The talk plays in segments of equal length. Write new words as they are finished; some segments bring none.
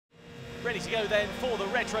Ready to go then for the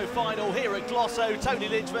retro final here at Glosso. Tony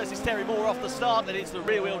Lynch versus Terry Moore off the start, and it's the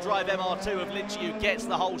rear-wheel drive MR2 of Lynch who gets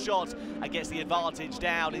the whole shot and gets the advantage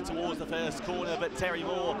down in towards the first corner, but Terry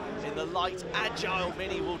Moore in the light, agile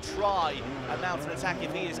Mini will try a mountain attack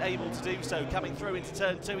if he is able to do so. Coming through into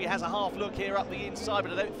turn 2, he has a half look here up the inside,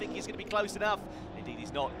 but I don't think he's going to be close enough. Indeed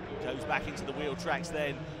he's not. Goes back into the wheel tracks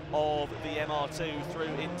then of the MR2 through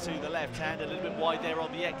into the left hand, a little bit wide there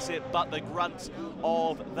on the exit, but the grunt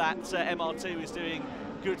of that MR2 is doing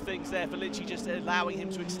good things there for Lynchy, just allowing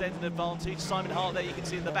him to extend an advantage. Simon Hart there you can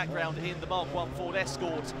see in the background in the Mark 1 Ford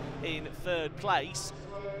Escort in third place.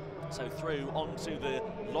 So through onto the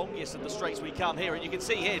longest of the straights we come here, and you can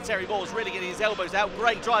see here Terry Moore's really getting his elbows out.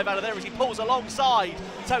 Great drive out of there as he pulls alongside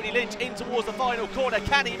Tony Lynch in towards the final corner.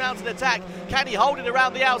 Can he mount an attack? Can he hold it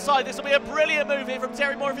around the outside? This will be a brilliant move here from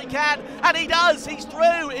Terry Moore if he can, and he does. He's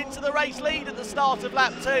through into the race lead at the start of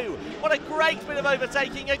lap 2. What a great bit of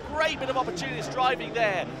overtaking, a great bit of opportunist driving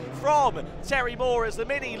there from Terry Moore as the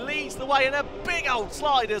Mini leads the way, and a big old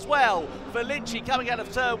slide as well for Lynchy coming out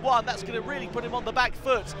of turn 1. That's going to really put him on the back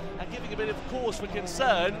foot and giving a bit of cause for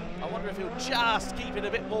concern. I wonder if he'll just keep it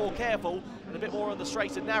a bit more careful and a bit more on the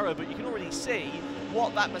straight and narrow, but you can already see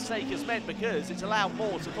what that mistake has meant, because it's allowed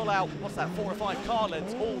Moore to pull out, what's that, 4 or 5 car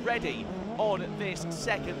lengths already on this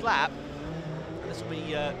second lap. And this will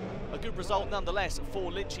be a good result nonetheless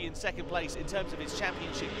for Lynchy in second place in terms of his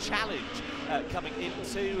championship challenge coming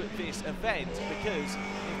into this event, because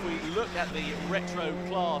if we look at the Retro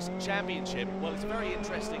Class Championship, well, it's a very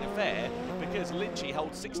interesting affair because Lynchy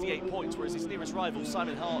holds 68 points, whereas his nearest rival,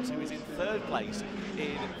 Simon Hart, who is in third place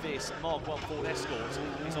in this Mark 1 Ford Escort,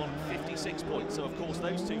 is on 56 points. So, of course,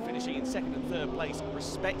 those two finishing in second and third place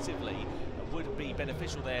respectively would be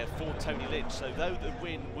beneficial there for Tony Lynch. So though the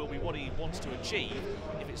win will be what he wants to achieve,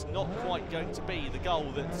 if it's not quite going to be the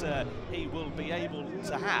goal that he will be able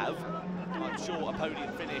to have, I'm sure a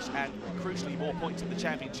podium finish and crucially more points in the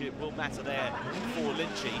championship will matter there for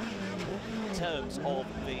Lynchy. In terms of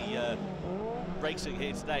the racing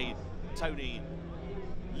here today, Tony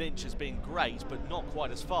Lynch has been great, but not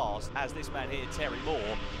quite as fast as this man here, Terry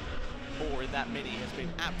Moore. Moore in that Mini has been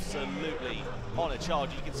absolutely on a charge.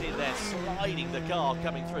 You can see there sliding the car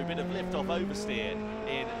coming through, bit of lift-off oversteer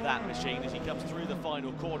in that machine as he comes through the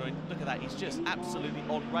final corner, and look at that, he's just absolutely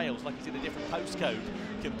on rails, like he's in a different postcode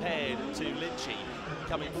compared to Lynchy.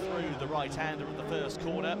 Coming through the right-hander of the first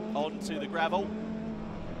corner onto the gravel,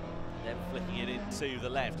 then flicking it into the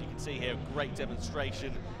left. You can see here a great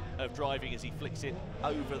demonstration of driving as he flicks it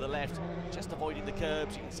over the left, just avoiding the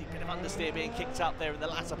curbs. You can see a bit of understeer being kicked up there in the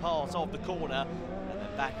latter part of the corner, and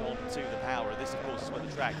then back onto the power. And this, of course, is where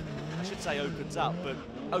the track, I should say, opens up, but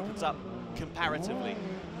opens up comparatively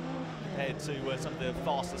compared to some of the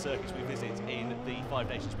faster circuits we visit in the Five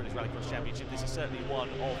Nations British Rallycross Championship. This is certainly one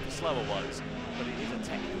of the slower ones, but it is a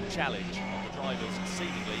technical challenge on the drivers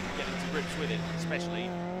seemingly getting to grips with it, especially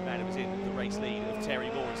the man who was in the race lead of Terry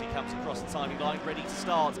Moore as he comes across the timing line, ready to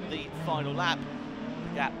start the final lap.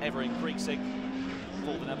 The gap ever increasing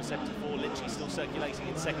for the number 74. Lynchy still circulating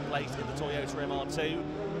in second place in the Toyota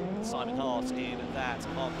MR2. Simon Hart in that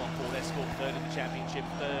Mark 1 Ford Escort, third in the championship,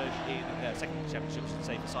 third in second in the championship, I should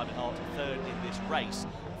say, for Simon Hart, third in this race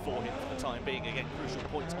for him for the time being. Again, crucial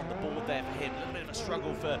points on the board there for him. A little bit of a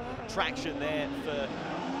struggle for traction there for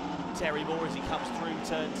Terry Moore as he comes through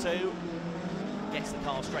turn 2. Gets the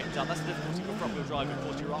car straightened up. That's the difficulty for front-wheel drive. Of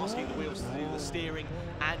course, you're asking the wheels to do the steering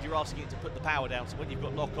and you're asking it to put the power down. So when you've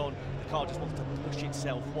got lock-on, the car just wants to push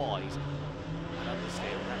itself wide and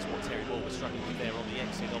understeer, and that's what Terry Moore was struggling with there on the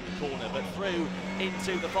exit of the corner. But through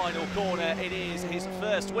into the final corner, it is his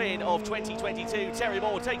first win of 2022. Terry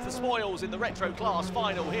Moore takes the spoils in the Retro Class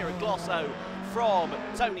final here at Glosso from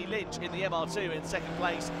Tony Lynch in the MR2 in second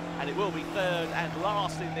place, and it will be third and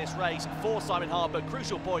last in this race for Simon Hart, but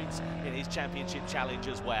crucial points in his championship challenge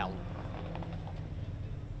as well.